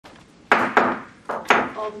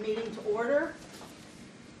call the meeting to order.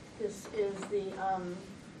 This is the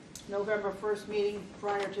November 1st meeting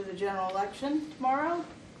prior to the general election tomorrow.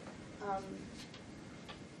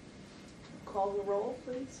 Call the roll,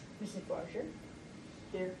 please. Mrs. Barger.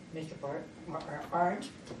 Here. Mr. Arndt.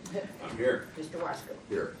 I'm here. Mr. Wasco.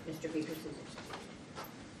 Here. Mr. Beaker-Scissors.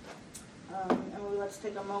 And let's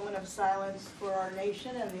take a moment of silence for our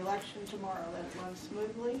nation and the election tomorrow. Let it run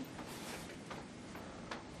smoothly.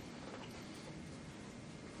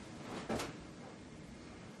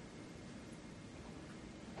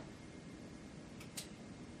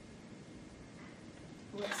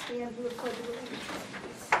 Let's stand for the Pledge of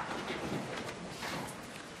Allegiance.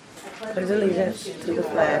 Pledge allegiance to the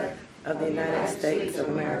flag of the United States of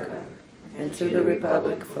America and to the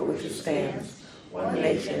republic for which it stands, one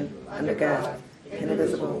nation, under God,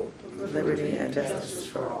 indivisible, with liberty and justice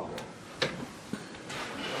for all.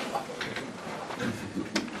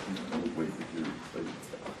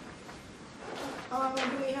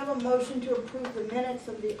 Do we have a motion to approve the minutes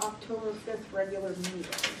of the October 5th regular meeting?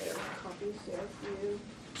 There are copies there for you.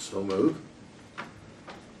 So moved.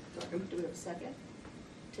 Do we have a second?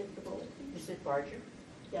 Take the vote, please. Mrs. Barger.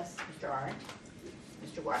 Yes. Mr. Arndt.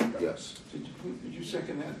 Mr. Wasco. Yes. Did you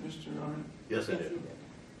second that, Mr. Arnott? Yes, I Yes, did. you did.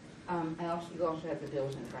 You also have the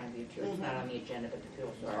bills in front of you too. It's not on the agenda, but the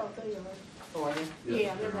bills are. Oh, there you are. Oh, are they?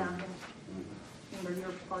 Yeah, they're down here. Remember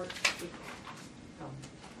your part. Oh.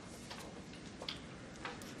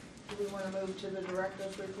 Do we want to move to the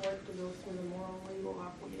director's report to go through the moral legal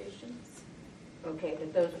obligations? Okay,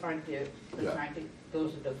 but those aren't the Yeah.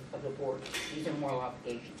 bills of the board. These are moral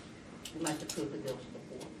obligations. You must approve the bills of the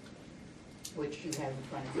board, which you have in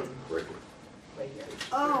front of you Right. right here.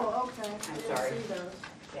 Oh, okay. I I'm didn't sorry. see those.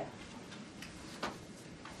 Yeah.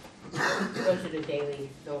 Those are the daily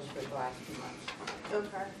bills for the last 2 months.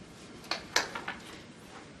 Okay.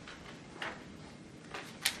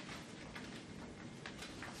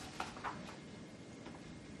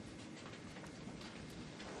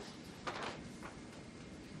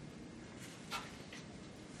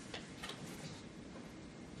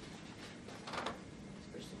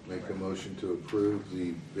 Make a motion to approve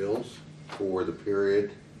the bills for the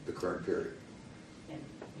period, the current period. Yeah,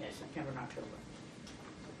 September and October.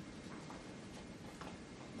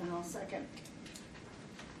 And I'll second.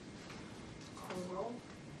 Call the roll.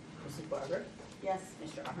 Mrs. Barber. Yes.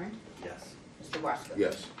 Mr. Arndt. Yes. Mr. Wasco.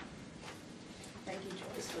 Yes. Thank you,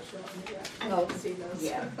 Joyce, for showing me that. I No, didn't see those.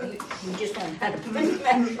 Yeah, you just learned how to make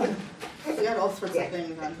that. We got all sorts Yeah. of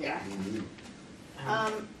things on here.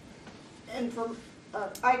 Yeah. And for,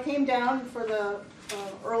 I came down for the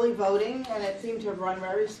early voting, and it seemed to have run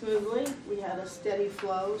very smoothly. We had a steady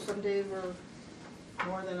flow. Some days were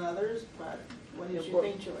more than others, but what did you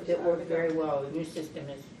think, Joyce? It worked very well. The new system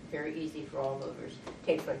is very easy for all voters.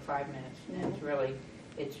 Takes like 5 minutes, and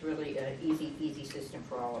it's really an easy system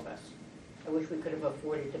for all of us. I wish we could have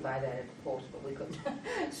afforded to buy that at the polls, but we couldn't.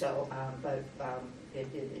 So, it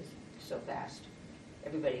is so fast.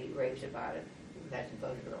 Everybody raves about it who hasn't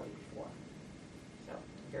voted early before. So,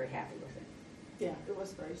 I'm very happy with it. Yeah, it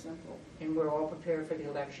was very simple. And we're all prepared for the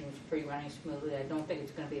election. It's pretty running smoothly. I don't think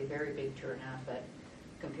it's going to be a very big turnout, but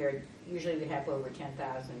usually we have over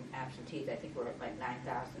 10,000 absentees. I think we're at like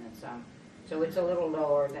 9,000 and some. So it's a little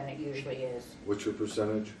lower than it usually is. What's your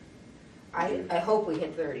percentage? I hope we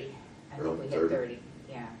hit 30. I hope we hit 30. 30.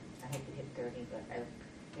 Yeah, I hope we hit 30, but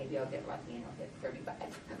maybe I'll get lucky and I'll hit 35.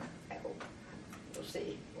 I hope. We'll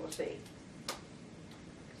see. We'll see.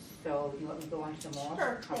 So, you want me to go on to some more?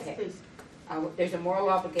 Sure, yes, Okay. please. There's a moral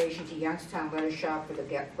obligation to Youngstown Letter Shop for the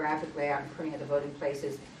graphic layout and printing of the voting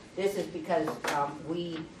places. This is because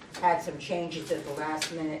we had some changes at the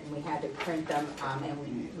last minute and we had to print them, and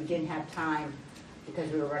we didn't have time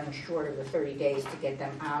because we were running short of the 30 days to get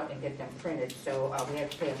them out and get them printed. So we have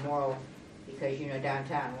to pay a moral because,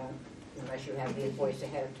 downtown, unless you have the invoice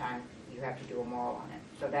ahead of time, you have to do a moral on it.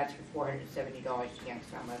 So that's for $470 to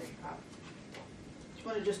Youngstown Letter Shop. Do you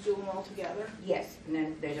want to just do them all together? Yes, and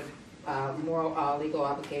then there's a moral legal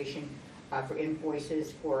obligation for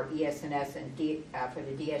invoices for ES&S and for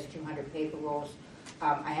the DS200 paper rolls.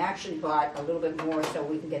 I actually bought a little bit more so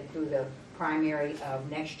we can get through the primary of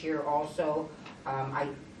next year also.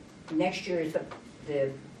 Next year is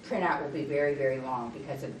the printout will be very, very long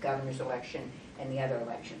because of the governor's election and the other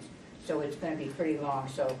elections. So it's going to be pretty long.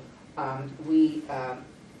 So in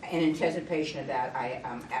anticipation of that, I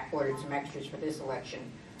ordered some extras for this election.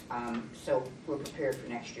 So we're prepared for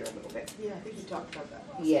next year a little bit. Yeah, I think you talked about that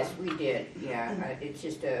last Yes, time. we did, yeah. It's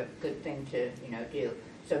just a good thing to, do.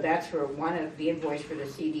 So that's for one of the invoice for the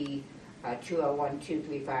CD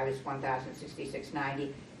 201235 is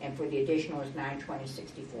 $1,066.90, and for the additional is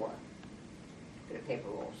 $920.64. for the paper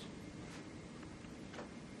rolls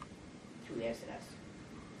through S&S.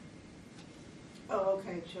 Oh,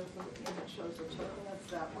 okay, it shows the total,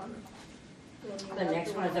 that's that one. Then you The have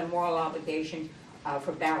next one is a moral obligation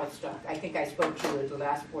for ballot stock. I think I spoke to you at the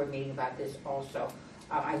last board meeting about this also.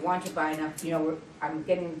 I want to buy enough, I'm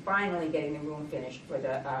finally getting the room finished for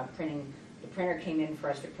the printing. The printer came in for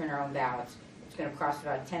us to print our own ballots. It's gonna cost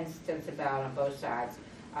about 10 cents a ballot on both sides.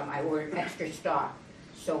 I ordered extra stock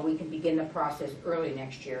so we can begin the process early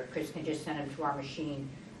next year. Chris can just send them to our machine.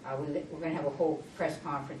 We're gonna have a whole press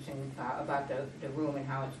conference about the room and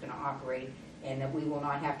how it's gonna operate, and that we will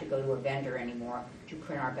not have to go to a vendor anymore to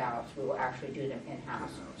print our ballots. We will actually do them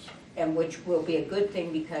in-house. And which will be a good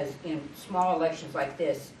thing, because in small elections like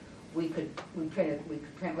this, we could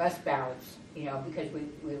print less ballots, because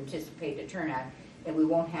we anticipate the turnout, and we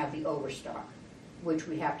won't have the overstock, which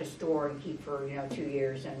we have to store and keep for 2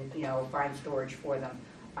 years, and find storage for them.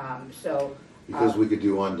 Because we could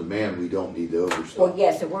do on demand, we don't need the overstock. Well,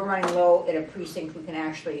 yes, if we're running low at a precinct, we can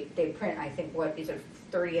actually, they print, I think, what is it,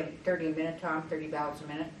 30 a minute, Tom, 30 ballots a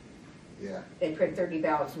minute? Yeah. They print 30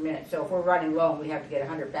 ballots a minute, so if we're running low and we have to get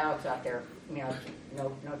 100 ballots out there, no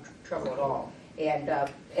trouble at all.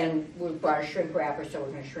 And we bought a shrink wrapper, so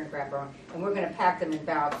we're gonna shrink wrap our own, and we're gonna pack them in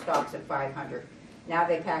ballot stocks at 500. Now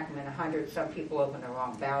they pack them in 100, some people open the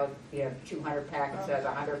wrong ballot, 200 pack instead of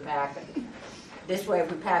 100 pack. This way,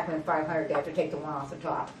 if we pack them in 500, they have to take the one off the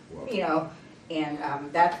top,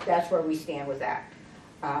 and that's where we stand with that.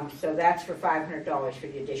 So that's for $500 for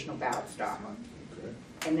the additional ballot stock. Okay.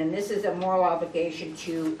 And then this is a moral obligation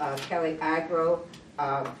to Kelly Agro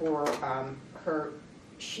for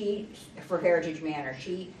for Heritage Manor.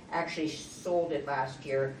 She actually sold it last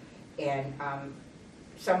year, and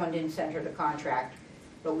someone didn't send her the contract,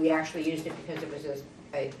 but we actually used it because it was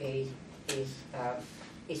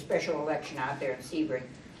a special election out there in Sebring.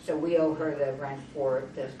 So we owe her the rent for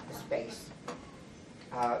the space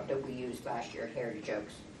that we used last year at Heritage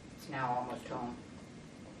Oaks. It's now almost home,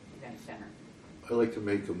 event center. I'd like to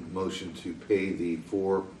make a motion to pay the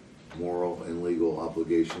 4 moral and legal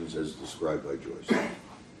obligations as described by Joyce. Do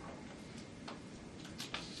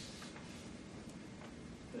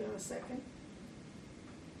we have a second?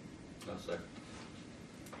 I'll second.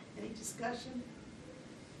 Any discussion?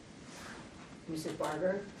 Mrs.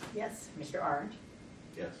 Barger, Yes. Mr. Orange,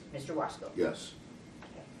 Yes. Mr. Wasco. Yes.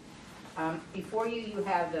 Before you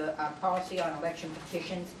have the policy on election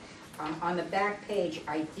petitions. On the back page,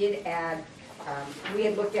 I did add, we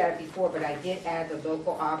had looked at it before, but I did add the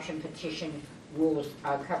local option petition rules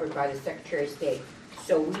covered by the Secretary of State.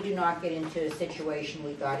 So we do not get into the situation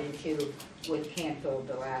we got into with Canfield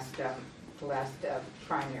the last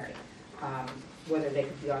primary, whether they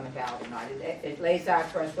could be on the ballot or not. It lays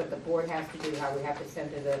out for us what the board has to do, how we have to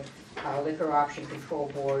send to the Liquor Option Control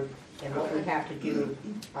Board, and what we have to do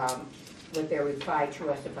with their reply to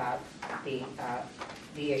us about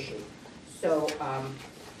the issue. So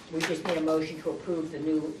we just need a motion to approve the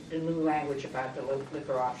new language about the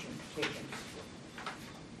liquor option petition.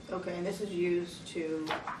 Okay, and this is used to,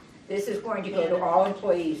 This is going to go to all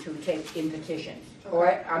employees who take in petitions, or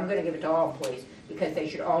I'm going to give it to all employees, because they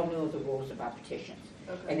should all know the rules about petitions.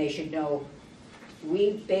 And okay, they should know,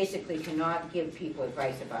 we basically cannot give people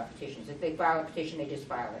advice about petitions. If they file a petition, they just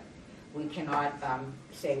file it. We cannot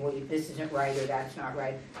say, well, this isn't right or that's not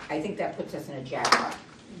right. I think that puts us in a jackpot,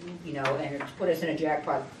 and it's put us in a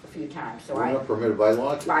jackpot a few times. So We're not permitted by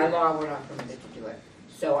law to. by law, we're not permitted to do it.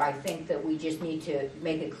 So I think that we just need to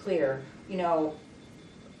make it clear,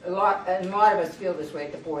 a lot of us feel this way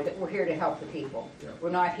at the board, that we're here to help the people. Yeah. We're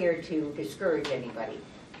not here to discourage anybody.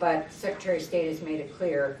 But Secretary of State has made it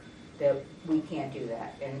clear that we can't do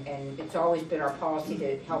that. And it's always been our policy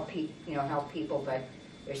to help people, but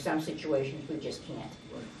there's some situations we just can't.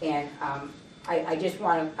 And I just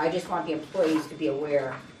want the employees to be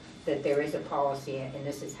aware that there is a policy, and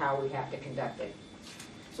this is how we have to conduct it.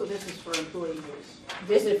 so this is for employee use?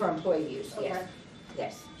 This is for employee use, yes, Okay.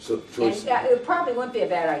 yes. So And Joyce, it probably wouldn't be a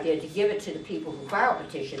bad idea to give it to the people who file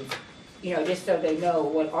petitions, just so they know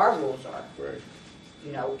what our rules are. right.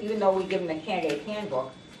 Even though we give them the candidate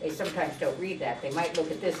handbook, they sometimes don't read that. They might look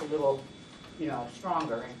at this a little,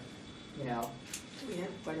 stronger, and, We had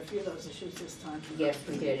quite a few of those issues this time. yes,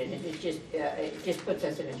 we did, and it just puts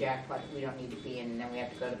us in a jackpot we don't need to be in, and then we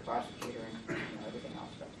have to go to the prosecutor and, everything else.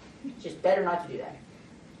 So it's just better not to do that.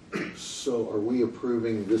 So are we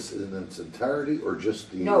approving this in its entirety or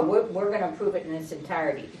just the? No, we're gonna approve it in its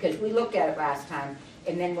entirety, because we looked at it last time,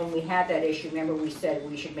 and then when we had that issue, remember we said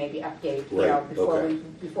we should maybe update, Right,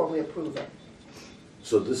 before we approve it.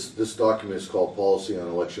 So this document is called Policy on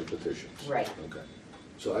Election Petitions? Right. Okay.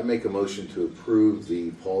 So I make a motion to approve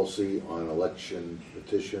the policy on election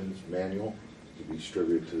petitions manual to be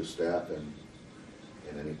distributed to the staff and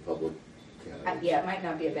any public candidates. Yeah, it might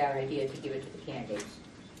not be a bad idea to give it to the candidates.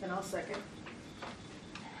 And I'll second.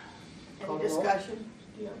 Call Any the roll. discussion?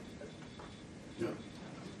 Yeah. No.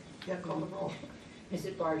 Yeah, call the roll.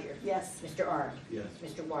 Mrs. Barger? Yes. Mr. Arndt? Yes.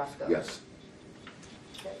 Mr. Wasco? Yes.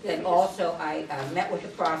 And also, I met with the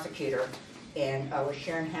prosecutor and with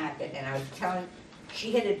Sharon Hackett, and I was telling,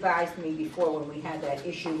 she had advised me before when we had that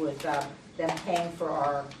issue with them paying for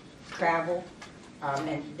our travel,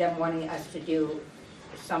 and them wanting us to do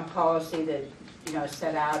some policy that, you know,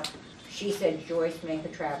 set out. She said, Joyce, make a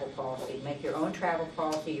travel policy, make your own travel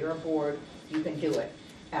policy, you're a board, you can do it.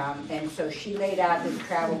 And so she laid out this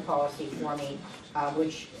travel policy for me,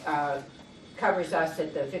 which covers us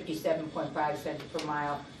at the 57.5 cents per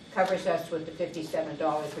mile, covers us with the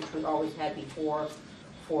 $57, which we always had before,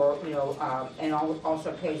 for, you know, and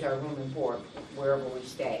also pays our room and board wherever we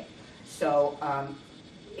stay. So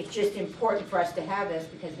it's just important for us to have this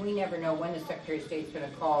because we never know when the Secretary of State's going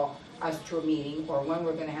to call us to a meeting or when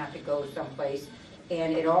we're going to have to go someplace.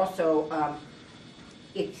 And it also,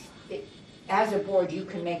 as a board, you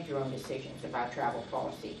can make your own decisions about travel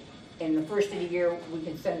policy. In the first of the year, we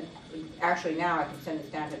can send, actually now I can send this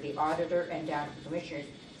down to the auditor and down to the commissioners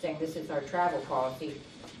saying this is our travel policy.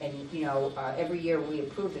 And, you know, every year we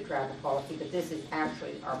approve the travel policy, but this is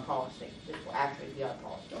actually our policy. This will actually be our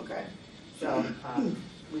policy. Okay. So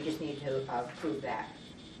we just need to approve that.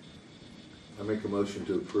 I make a motion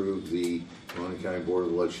to approve the Maloney County Board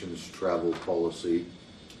of Elections travel policy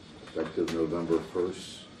effective November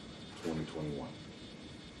 1st, 2021.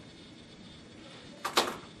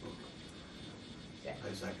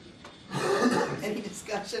 I second. Any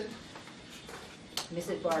discussion?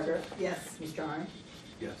 Mrs. Barger? Yes. Mr. Arndt?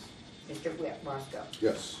 Yes. Mr. Wasco?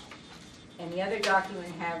 Yes. And the other document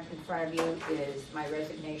I have in front of you is my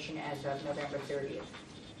resignation as of November 30th.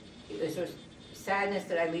 This was sadness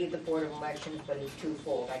that I leave the Board of Elections, but it's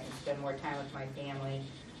twofold. I can spend more time with my family,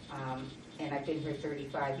 and I've been here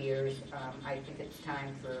 35 years. I think it's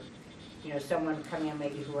time for, you know, someone to come in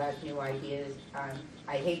maybe who has new ideas.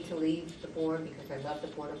 I hate to leave the board because I love the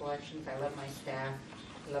Board of Elections. I love my staff.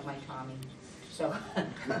 I love my Tommy. So,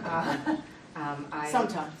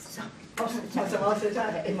 Sometimes. Most of the time. Most of the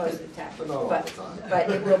time. Most of the time. But not all the time. But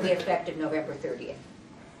it will be effective November 30th.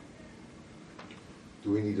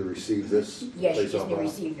 Do we need to receive this? Yes, you Place just on need file?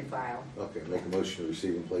 received and file. Okay, make a motion to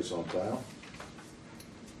receive and place on file?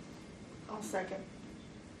 I'll second.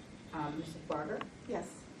 Mrs. Barger? Yes.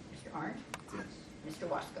 Mr. Arndt? Yes. Mr.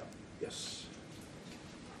 Wasco? Yes.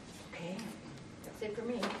 Okay, that's it for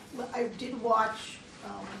me. Well, I did watch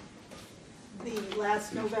the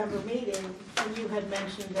last November meeting, and you had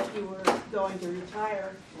mentioned that you were going to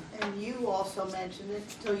retire, and you also mentioned it,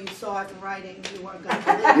 till you saw it in writing, you weren't going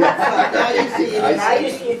to leave. So now you see it. Now you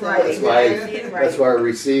see it in writing. That's why, Now you see it in that's why I writing.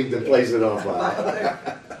 received and placed it on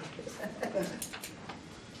file.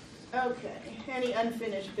 Okay, any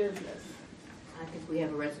unfinished business? I think we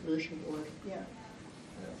have a resolution for it. Yeah.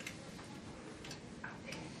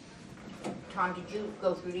 Okay. Tom, did you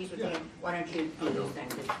go through these with me? Yeah. Why don't you do these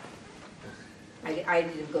things? I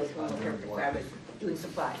didn't go through them perfectly, I was doing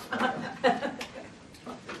supplies.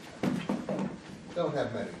 Don't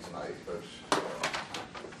have many tonight, but,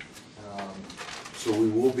 So we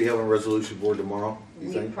will be having a resolution board tomorrow, you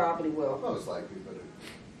We think? probably will. most likely, but it.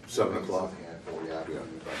 7 o'clock? Yeah, after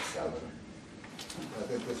about 7. I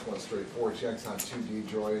think this one's straightforward, checks on 2D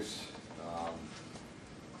Joyce.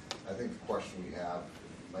 I think the question we have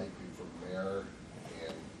might be for mayor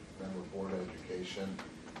and member of board of education.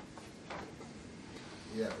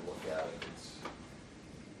 You have to look at it, it's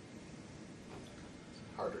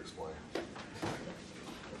hard to explain.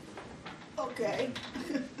 Okay.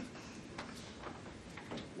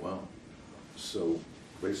 Well, so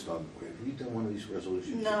based on, have you done one of these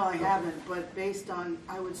resolutions? No, I haven't, but based on,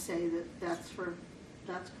 I would say that that's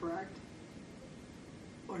correct?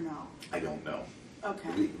 Or no? I don't know.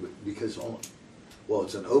 Okay. Because, well,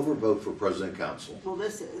 it's an overvote for president council, Well,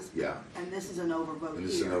 this is, yeah, and this is an overvote and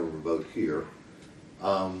this is an here. overvote here.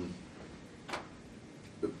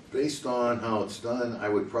 But based on how it's done, I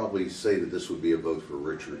would probably say that this would be a vote for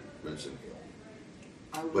Richard Vincent Hill.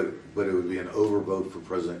 I would- But it would be an overvote for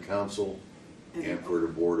president council and for the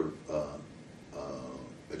board of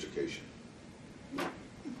education.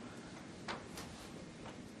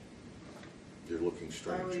 You're looking I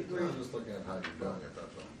strange. would I agree. was just looking at how you're doing it,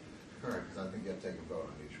 that's all. All right, because I think you have to take a vote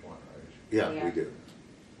on each one, right? Yeah, Yeah. we do.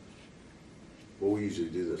 Well, we usually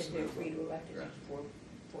do this. Is there free to elect, it's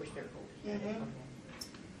four circles. Mhm.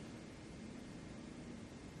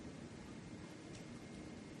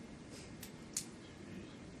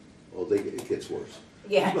 it gets worse.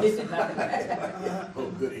 Yeah, this is nothing bad. Oh,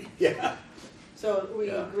 goody. Yeah. So are we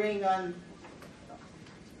Yeah. agreeing on,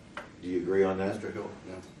 Do you agree on that? Mr. Hill,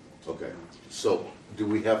 yeah. Okay, so do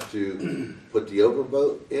we have to put the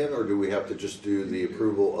overvote in, or do we have to just do the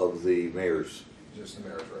approval of the mayor's? Just the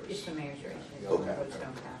mayor's race. Just the mayor's race. Okay. Votes don't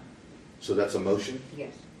count. So that's a motion?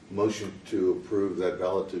 Yes. Motion to approve that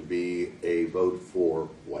ballot to be a vote for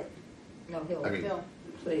White. No, Hill, I mean- Bill,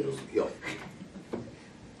 please. Yeah.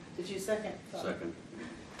 did you second? Second,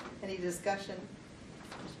 Any discussion?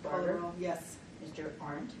 Ms. Call the Barber, roll. Yes. Mr.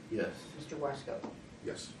 Arndt, yes. Mr. Wasco.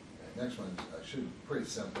 Yes. Okay, next one, should be pretty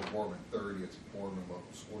simple, Boardman 30, it's Boardman Local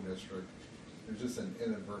School District. There's just an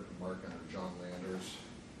inadvertent mark under John Landers.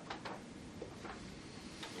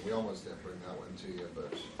 We almost did bring that one to you,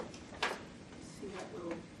 but See that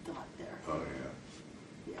little dot there? Oh,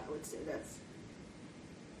 yeah. Yeah, I would say that's.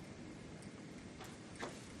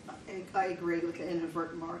 I agree with the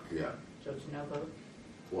inadvertent mark. Yeah. So it's no vote?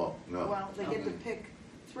 Well, no, Well, they get to pick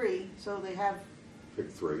 3, so they have, pick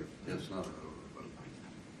 3. It's not an overvote.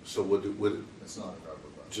 So would it's not an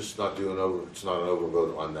overvote. just not do an over, it's not an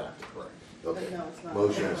overvote on that? Correct. Okay. No, it's not.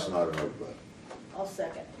 Motion, it's not an overvote. I'll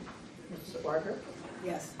second. Mrs. Barber,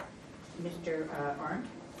 Yes. Mr. Arndt,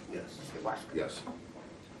 Yes. Mr. Wasco. Yes.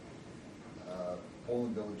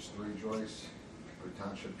 Poland Village 3, Joyce, for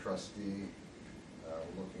Township Trustee,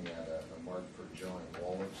 we're looking at a mark for Joanne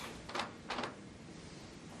Wallace.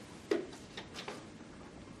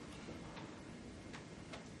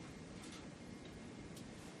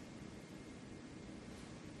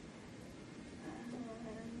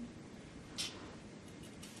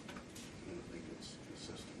 I don't think it's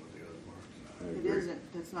consistent with the other marks. I It agree. isn't,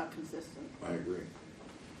 it's not consistent. I agree.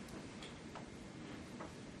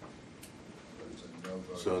 But it's a no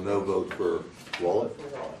vote. So no vote for Wallet?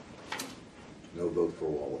 For Waller. No vote for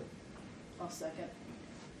Wallet. I'll second.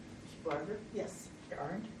 Ms. Barber, Yes. Mr.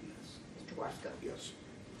 Arndt, Yes. Mr. Wasco. Yes.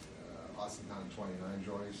 Austintown 29,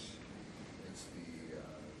 Joyce, it's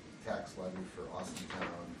the tax levy for Austintown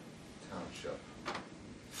Township.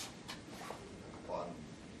 Bottom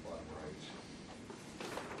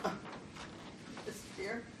right. This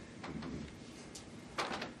here?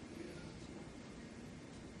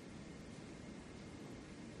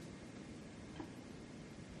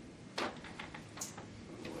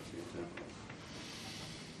 What's the intent?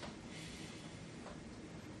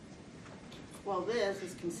 Well, this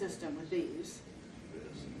is consistent with these, It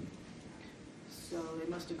is. so they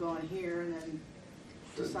must have gone here and then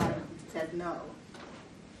decided, said no.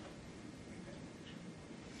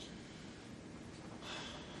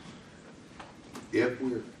 If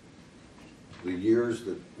we're, the years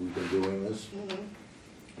that we've been doing this, Mhm.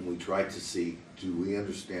 and we tried to see, do we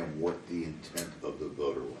understand what the intent of the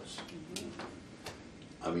voter was?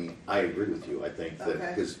 I mean, I agree with you, I think that, Okay.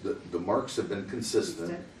 because the marks have been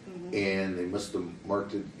consistent, Mhm. and they must have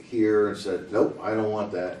marked it here and said, nope, I don't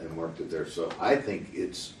want that, and marked it there. So I think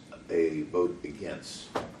it's a vote against.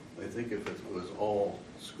 I think if it was all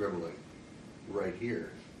scribbling right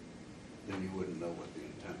here, then you wouldn't know what the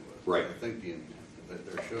intent was. Right. I think the intent, that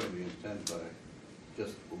they're showing the intent by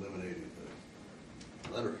just eliminating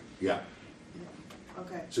the lettering. Yeah,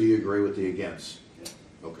 Okay. so you agree with the against? Yes.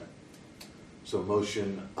 Okay. So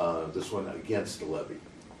motion, this one against the levy. You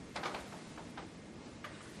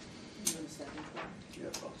want a second?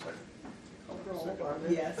 Yes, I'll second. Call the Ms. roll. Barber,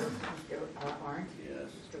 Yes. Mr. Arndt, Yes.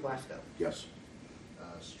 Mr. Wasco. Yes.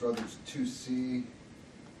 Struthers 2C,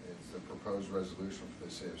 it's the proposed resolution for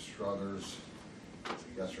the city of Struthers. It's a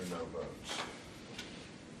yes or no vote.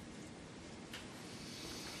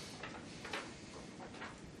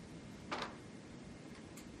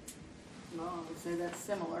 No, I would say that's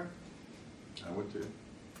similar. I would too.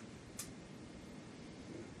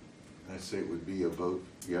 I'd say it would be a vote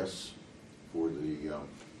yes for the,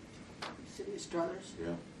 City of Struthers.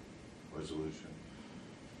 yeah, resolution.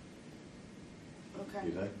 Okay.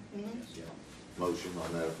 You think? Mhm. Yeah. Motion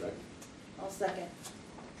on that effect? I'll second.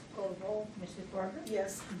 Call the roll. Mrs. Barber,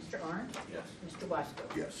 Yes. Mr. Arndt, Yes. Mr.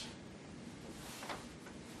 Wasco. Yes.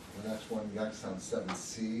 The next one, Youngstown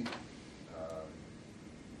 7C,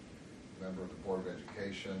 member of the Board of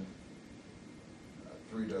Education.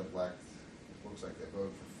 3 to elect, it looks like they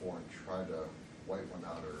voted for 4 and tried to wipe one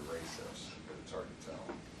out or erase this, but it's hard to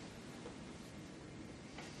tell.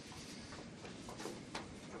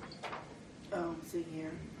 Oh, see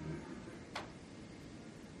here.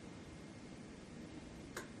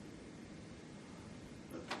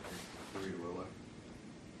 Three to elect.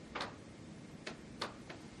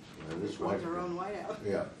 And this Brought white, their own whiteout.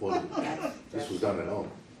 yeah, well, this was done at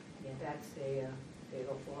home. Yeah, that's a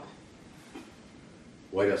fatal flaw.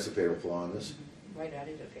 White House a fatal flaw on this? Right, that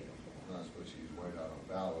is a fatal flaw. We're not supposed to use whiteout on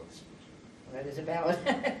ballots. Well, that is a ballot.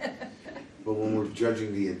 But when we're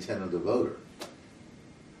judging the intent of the voter,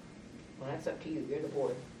 Well, that's up to you, you're the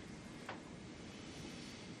board.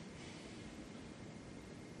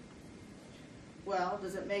 Well,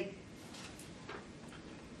 does it make,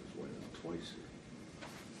 there's one out twice here.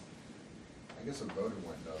 I guess a voter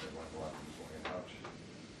wouldn't know they weren't allowed to use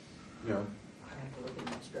whiteout. No, I have to look at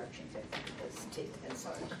the instructions, I think it does state that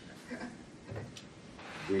somewhere.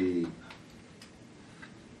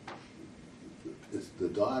 the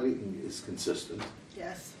dotting is consistent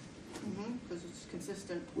yes, because it's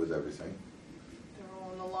consistent, with everything. they're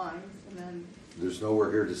all on the lines, and then, There's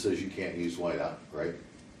nowhere here that says you can't use whiteout, right?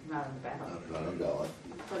 Not on the ballot. Not on ballot.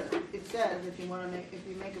 but it says if you wanna make, if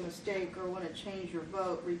you make a mistake or wanna change your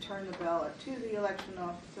vote, return the ballot to the election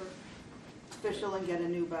officer official and get a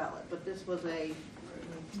new ballot, but this was a,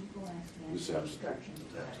 People ask me This the has to be- instructions,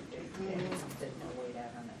 but Mhm. there's no way down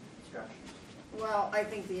on the instructions. well, I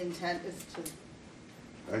think the intent is to,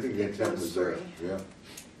 I think the Pick intent those was there, three. yeah.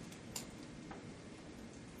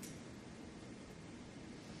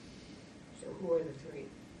 So who are the three?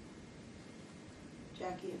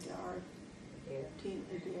 Jackie Adar, There,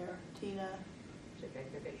 Tina,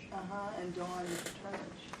 Zebekovich. and Dawn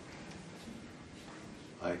Turnage.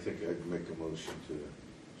 I think I'd make a motion to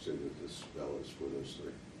say that this ballot is for those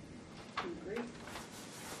three. Do you agree?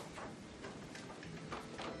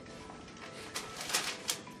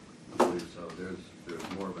 I believe so.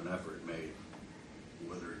 There's more of an effort made,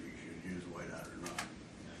 whether you should use whiteout or not.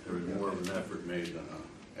 There was more of an effort made than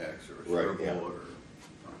a X or a Right, circle yeah. or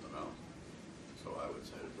something else. So I would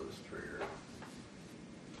say that those three are.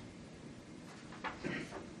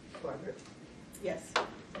 Schwarber, Yes.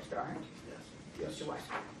 Mr. Arndt, Yes. Mr. Weiss.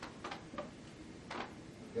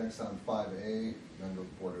 Next on 5A, member of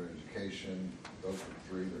the Board of Education, vote for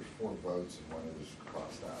 3, there's 4 votes and 1 is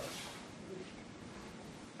crossed out.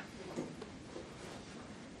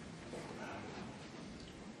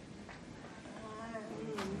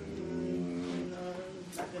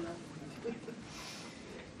 Not gonna.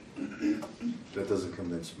 That doesn't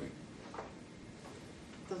convince me.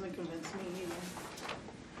 Doesn't convince me either.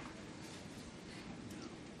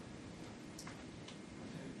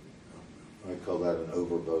 I call that an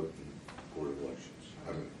overvote in Board of Elections,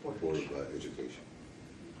 I mean, Board of Education.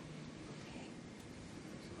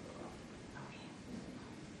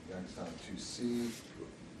 Youngstown 2C,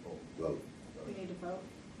 Vote. We need to vote?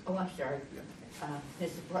 Oh, I'm sorry. Mrs.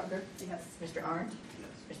 Brugger, Yes. Mr. Arndt,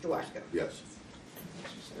 Yes. Mr. Wasko. Yes.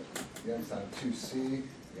 Youngstown 2C,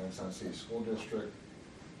 Youngstown City School District,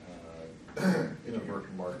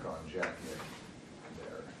 inadvertent mark on Jackie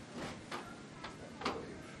there, I believe.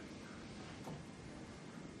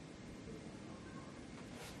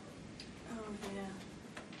 Oh,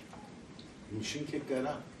 yeah. Machine kicked that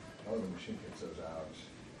out. Oh, the machine kicks those out.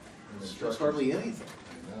 And the That's instructions- hardly anything.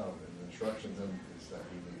 I know, and the instructions in is that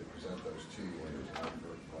we need to present those to you when there's an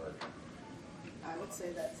inadvertent mark. I would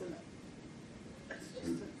say that's in, that's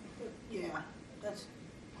just, yeah, that's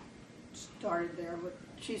started there, but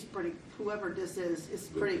she's pretty, whoever this is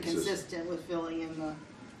pretty Been consistent. consistent with filling in the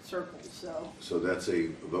circles, so. So that's a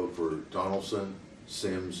vote for Donaldson,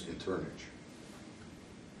 Sims, and Turnage.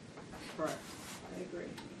 Correct. I agree.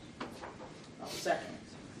 I'll second.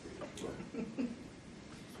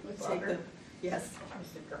 Let's take the, yes.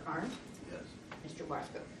 Mr. Arndt, Yes. Mr.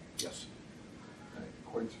 Wasko. Yes. All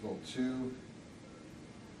right, Coatesville 2,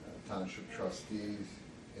 Township Trustees,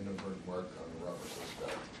 inadvertent mark on the rubber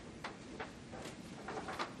system.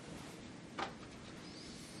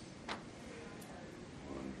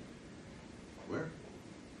 Where?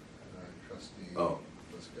 Trustee Oh.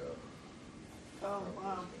 Lisco. Oh,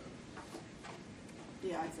 wow.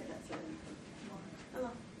 Yeah, I'd say that's it. Hello.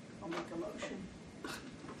 I'll make a motion.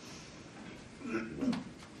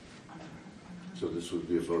 So this would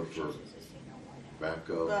be a vote for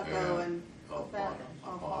Bacco Bucko and and Alfano.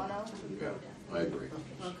 Alfano? Yeah, I agree.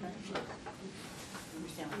 Okay.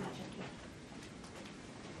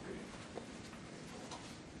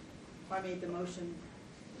 I made the motion.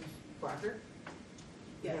 Barker?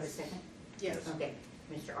 You have a Yes. second? Yes. Okay,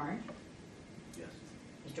 Mr. Arndt, Yes.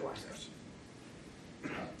 Mr. Wasko.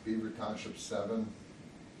 Beaver Township 7,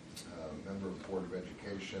 member of the Board of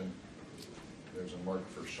Education. There's a mark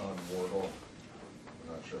for Sean Wardle.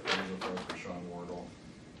 I'm not sure if there's a vote for Sean Wardle.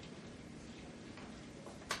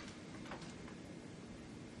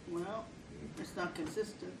 Well, it's not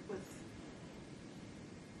consistent with,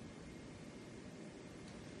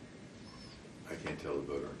 I can't tell the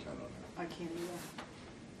voter intent on that. I can't either.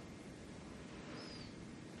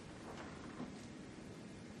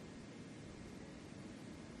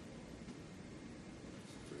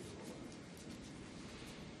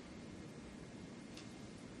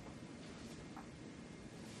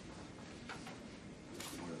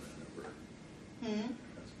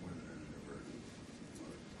 That's more than an inadvertent. What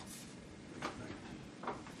do you think?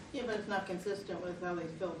 Yeah, but it's not consistent with how they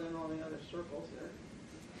filled in all the other circles there.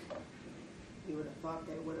 You would have thought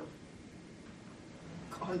they would have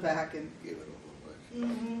gone back and. Give it a little bit.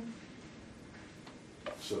 Mm-hmm.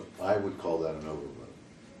 So I would call that an overvote.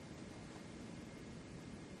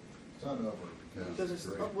 It's not over Because because it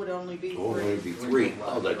three. would only be Oh, three. maybe three.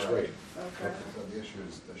 Oh, that's right. Okay. So the issue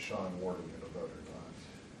is, does Sean Wardle get a vote or not?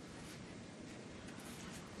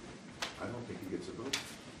 I don't think he gets a vote.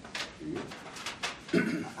 Do you?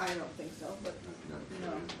 I don't think so, but, No.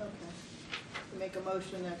 no, okay. We make a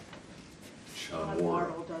motion that Sean Sean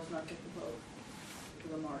Wardle. Wardle does not get the vote for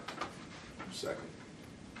the mark. Second.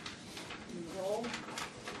 Roll.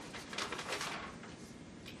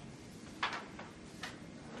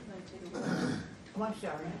 Can I take a vote? Oh, I'm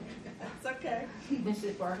sorry. It's okay.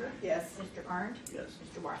 Mrs. Barger? Yes. Mr. Arndt? Yes.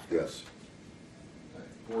 Mr. Wasker? Yes.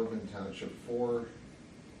 Boardman Township 4,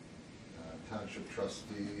 Township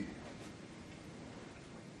Trustee.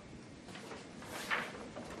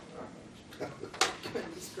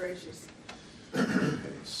 Goodness gracious. Okay,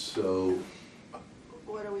 so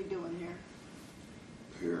What are we doing here?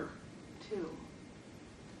 here, 2.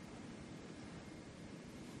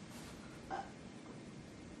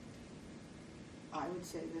 I would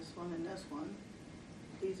say this one and this one.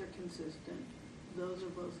 These are consistent. Those are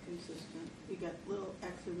both consistent. You got little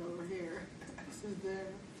X's over here, X's there.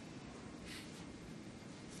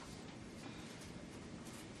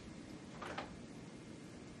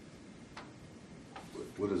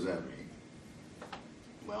 what does that mean?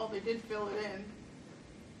 Well, they did fill it in,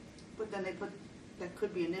 but then they put, that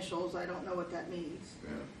could be initials. I don't know what that means. Yeah,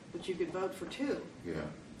 But you could vote for 2. yeah.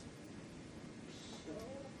 So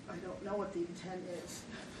I don't know what the intent is.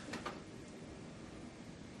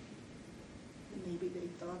 Maybe they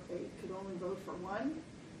thought they could only vote for 1?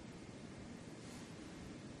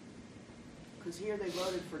 Because here they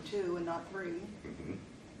voted for 2 and not 3, Mhm,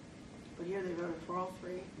 but here they voted for all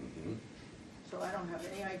 3. mhm. So I don't have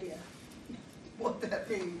any idea what that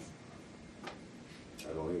means.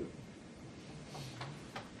 I don't either.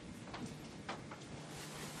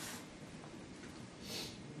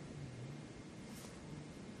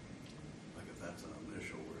 Like if that's an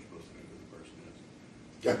initial, we're supposed to know who the person is.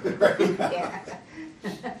 Yeah.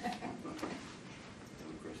 No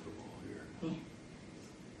crystal ball here. Yeah.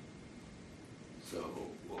 So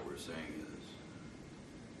what we're saying is,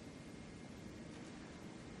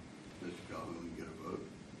 Mr. Calhoun get a vote?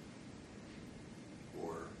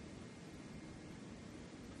 Or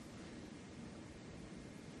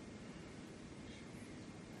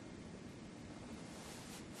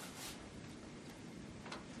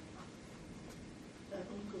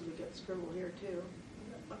Because we got scribble here too,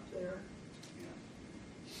 up there.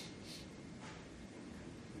 yeah.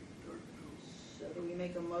 Dark blue. So do we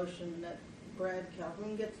make a motion that Brad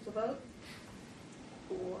Calhoun gets the vote?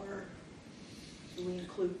 Or do we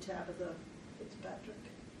include Tabitha Fitzpatrick?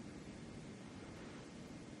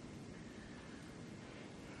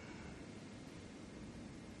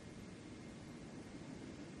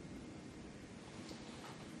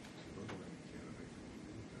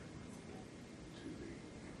 To the,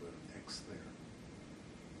 put an X there.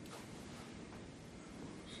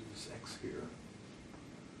 So this X here.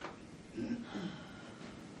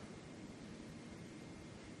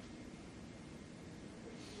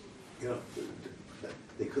 You know,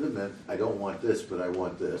 they could have meant, I don't want this, but I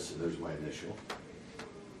want this, and there's my initial.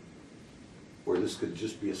 Or this could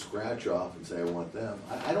just be a scratch off and say, I want them.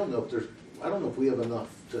 I don't know if there's, I don't know if we have enough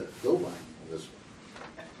to go by on this one.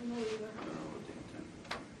 I don't know either. I don't know what the intent.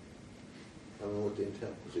 I don't know what the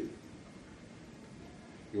intent was either.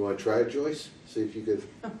 You wanna try it, Joyce? See if you could,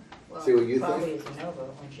 Well, See what you probably think? is a no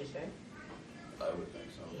vote, wouldn't you say? I would think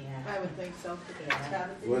so. Yeah. I would think so. Yeah.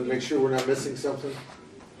 Tabitha, you wanna make sure we're not missing something?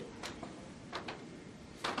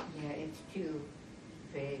 Yeah, it's too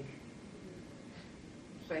vague.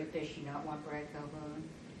 It's like, does she not want Brad Calhoun?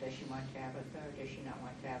 Does she want Tabitha, or does she not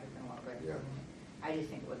want Tabitha and want Brad Yeah. Calhoun? I just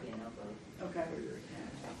think it would be a no vote. Okay,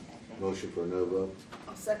 Yeah. Motion for a no vote?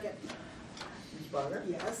 I'll second. Ms. Barger?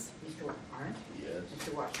 Yes. Mr. Arndt? Yes.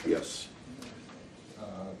 Mr. Wasker? Yes.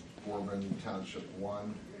 Boardman Township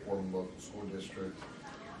 1, Boardman Local School District.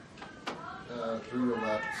 3 were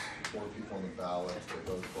left, 4 people on the ballot, they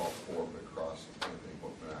voted for all 4, but crossed Anthony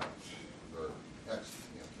Bookman out, or X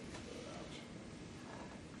Anthony Bookman out.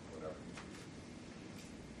 Whatever.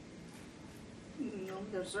 No,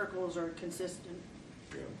 their circles are consistent.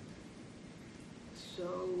 Yeah. So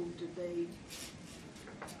did they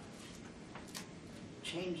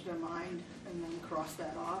change their mind and then cross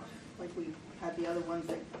that off? Like we had the other ones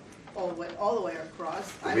that all the way across.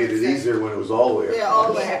 It I made would it say. easier when it was all the way Yeah, all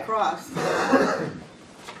the way Yeah. across.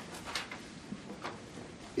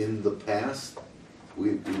 In the past,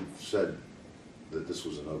 we've said that this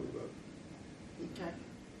was an overvote, Okay.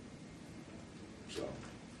 so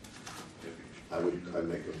If you- I'd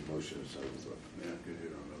make a motion as overvote. Yeah, because you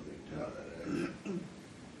don't know the intent of that action.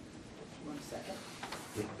 1 second.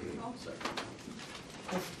 I'll second.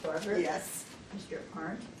 Mrs. Barber? Yes. Mr.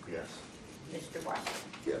 Arndt? Yes. Mr. Washington?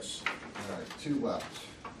 Yes. All right, 2 left.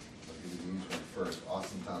 I'll give you these one first.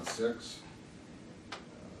 Austin Town 6,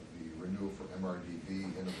 the renewal for MRDB,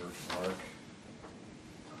 Innovation Park.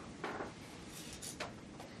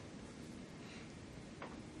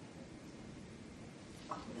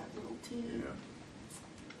 Oh, that little teeny.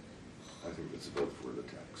 I think it's a vote for the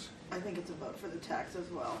tax. I think it's a vote for the tax as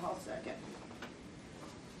well. I'll second.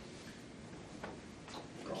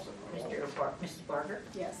 Mrs. Barber?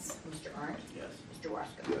 Yes. Mr. Arndt? Yes. Mr.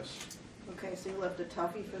 Wasko? Yes. Okay, so you left a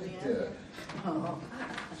toughie for the I end? did. Oh.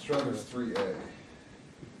 Struthers 3A. And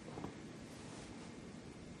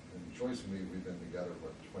Joyce and me, we've been together,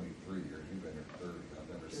 what, 23 years, you've been here 30,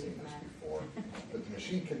 I've never seen this before. But the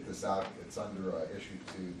machine kicked this out, it's under issue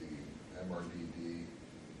 2, the MRDD,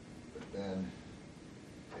 but then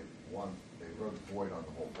they wrote void on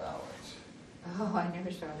the whole ballot. Oh, I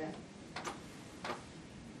never saw that.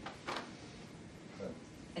 But,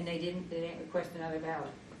 And they didn't request another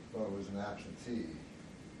ballot? well, it was an absentee,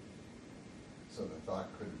 so the thought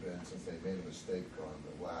could have been, since they made a mistake on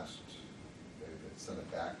the last, they sent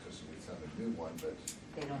it back to us, and we sent a new one, but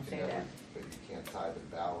They don't you say can that. never- But you can't tie the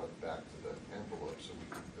ballot back to the envelope, so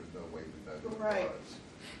there's no way we know who it Right. was.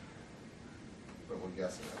 But we're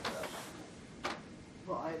guessing at that.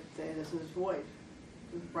 Well, I'd say this is void.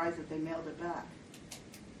 I'm surprised that they mailed it back.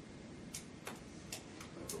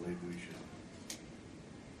 I believe we should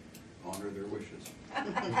honor their wishes.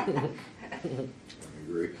 I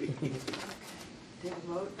agree. Take a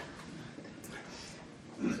vote?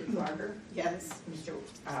 Mrs. Barber? Yes. Mr.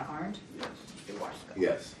 Arndt? Yes. Mr. Wasko?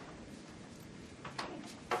 Yes.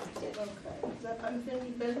 That's it. Okay, is that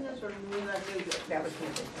unfinished business or do we not do good? That was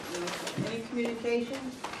good. Any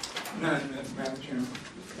communications? None, Madam Chairman.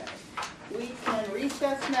 Okay. We can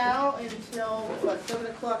recess now until, what, 7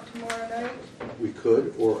 o'clock tomorrow night? We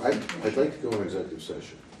could, or I'd like to go in executive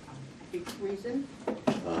session Big reason?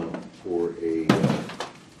 for a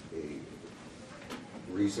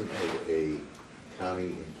reason of a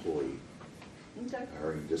county employee Okay.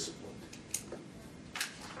 hiring discipline.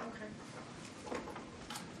 Okay.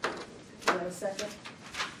 Do you have a second?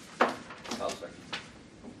 I'll second.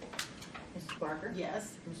 Mrs. Barber?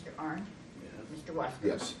 Yes. Mr. Arndt? Yes. Mr. Wasko?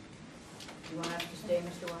 Yes, You want us to stay,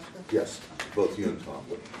 Mr. Wasko? yes, both you and Tom.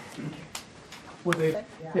 Would they, Yeah.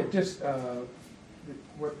 yeah, just, has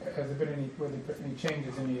there been any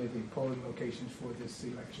changes in any of the polling locations for this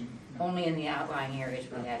election? No? Only in the outlying areas,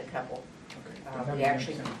 we had a couple. Okay. We Nothing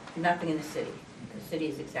actually, else? nothing in the city. The city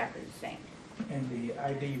is exactly the same. And the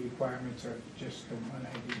ID requirements are just the one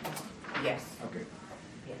ID? Yes, Okay.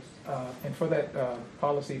 yes. And for that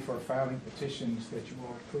policy for filing petitions that you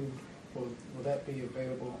all approved, will that be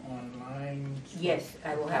available online? Yes,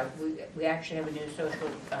 I will have, we actually have a new social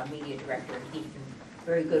media director, and he's been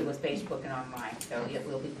very good with Facebook and online, so it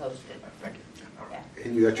will be posted. Thank you. Yeah.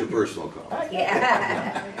 And you got your personal copy.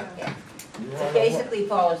 Yeah. Yeah. It basically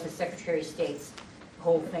follows the Secretary of State's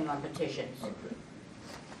whole thing on petitions. Okay.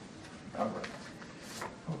 All right.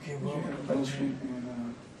 Okay, We well, should have a motion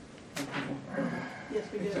and, Yes,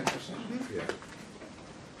 we do. executive session. Yeah.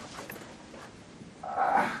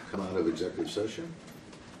 Come out of executive session?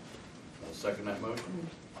 I'll second that motion.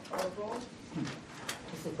 Call roll?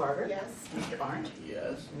 Mrs. Barber? Yes. Mr. Arndt?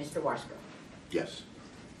 Yes. And Mr. Wasko? Yes.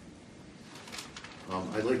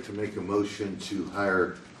 I'd like to make a motion to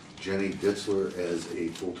hire Jenny Ditzler as a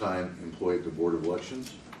full-time employee at the Board of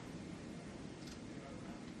Elections.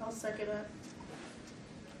 I'll second it.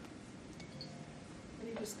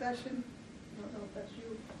 Any discussion? I don't know if that's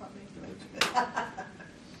you, not me.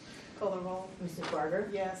 Call the roll? Mrs. Barber?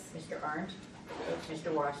 Yes. Mr. Arndt? Yes.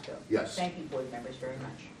 Mr. Wasko? Yes. Thank you, board members, very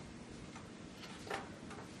much.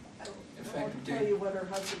 I won't Effective tell date. you what her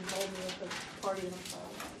husband told me at the party in the fall.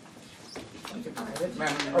 Is it private?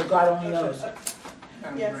 Madam- Oh, God only knows.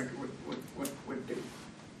 Madam Yes. Director, what date?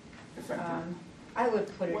 Effective? I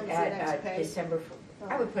would put it When's the next at pay? December,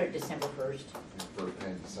 I would put it December 1st. First pay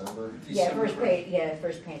in December. Yeah, December first pay,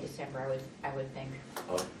 first pay in December, I would think.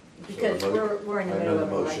 So Because the mo- we're in the I middle amend of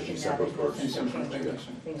the an motion, election now, December there's no 1st. December changing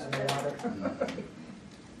 1st. things in the water.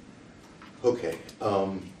 Okay,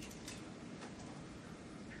 Madam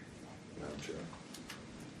Chair.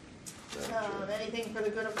 Madam Chair. Anything for the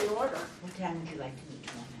good of the order? What time would you like to meet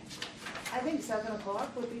tomorrow night? I think 7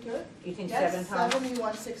 o'clock would be good. You think Yes, 7, Tom? 7, you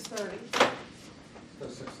want 6:30? So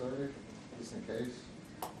 6:30, just in case?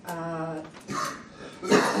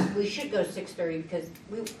 We should go 6:30 because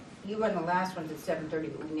you run the last ones at 7:30,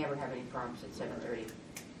 but we never have any problems at 7:30.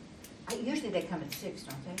 Usually they come at 6,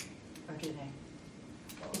 don't they? Or do they?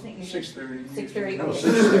 Isn't it usually 6:30. 6:30? No, Okay,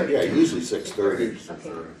 6:30, yeah, usually 6:30.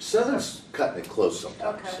 Okay. 7's cutting it close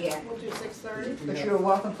sometimes. Okay, Yeah. we'll do 6:30. But you're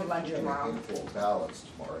welcome for lunch We have a tomorrow. handful of ballots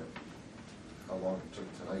tomorrow. How long it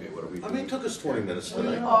took tonight? Okay, what do we I mean, it took us 20 minutes We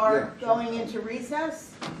tonight. are going into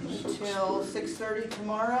recess until 6:30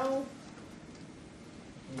 tomorrow.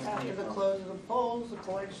 After the close of the polls, the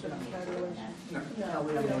collection of tabulation. No, No,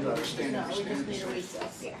 we don't need to. Stand- No, we just stand- need a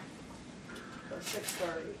recess. Yeah. For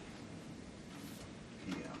 6:30.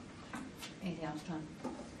 Yeah. Anything else, Tom?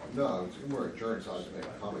 No, we're adjourned, so I was making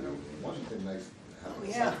a comment. One thing nice. to have Oh, a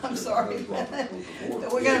yeah, second, I'm so sorry. those who are on the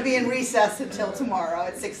board. We're gonna be in recess until tomorrow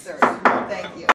at 6:30. Thank you.